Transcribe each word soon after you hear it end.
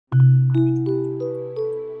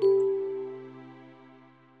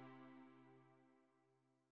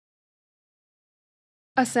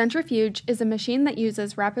A centrifuge is a machine that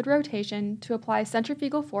uses rapid rotation to apply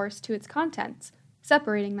centrifugal force to its contents,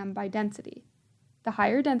 separating them by density. The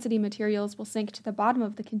higher density materials will sink to the bottom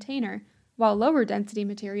of the container, while lower density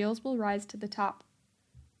materials will rise to the top.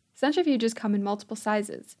 Centrifuges come in multiple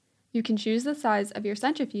sizes. You can choose the size of your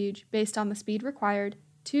centrifuge based on the speed required,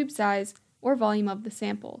 tube size, or volume of the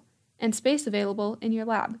sample, and space available in your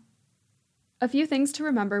lab. A few things to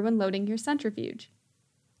remember when loading your centrifuge.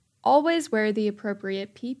 Always wear the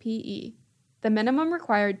appropriate PPE. The minimum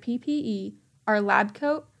required PPE are lab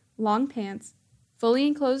coat, long pants, fully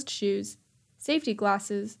enclosed shoes, safety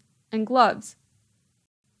glasses, and gloves.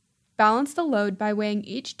 Balance the load by weighing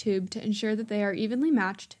each tube to ensure that they are evenly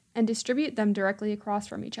matched and distribute them directly across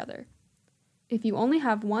from each other. If you only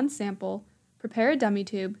have one sample, prepare a dummy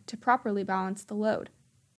tube to properly balance the load.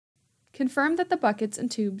 Confirm that the buckets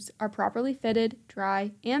and tubes are properly fitted,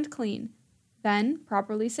 dry, and clean. Then,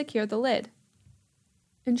 properly secure the lid.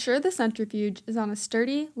 Ensure the centrifuge is on a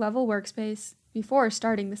sturdy, level workspace before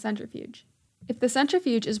starting the centrifuge. If the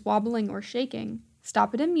centrifuge is wobbling or shaking,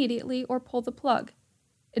 stop it immediately or pull the plug.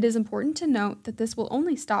 It is important to note that this will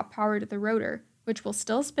only stop power to the rotor, which will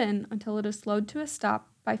still spin until it is slowed to a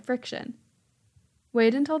stop by friction.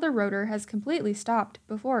 Wait until the rotor has completely stopped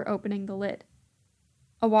before opening the lid.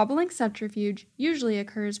 A wobbling centrifuge usually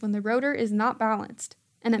occurs when the rotor is not balanced,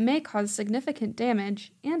 and it may cause significant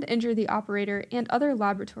damage and injure the operator and other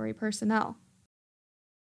laboratory personnel.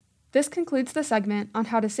 This concludes the segment on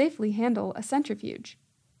how to safely handle a centrifuge.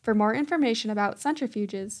 For more information about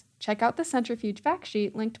centrifuges, check out the centrifuge fact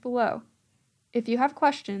sheet linked below. If you have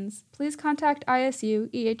questions, please contact ISU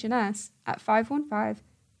EH&S at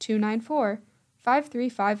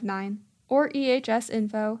 515-294-5359 or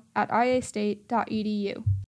ehsinfo@iastate.edu.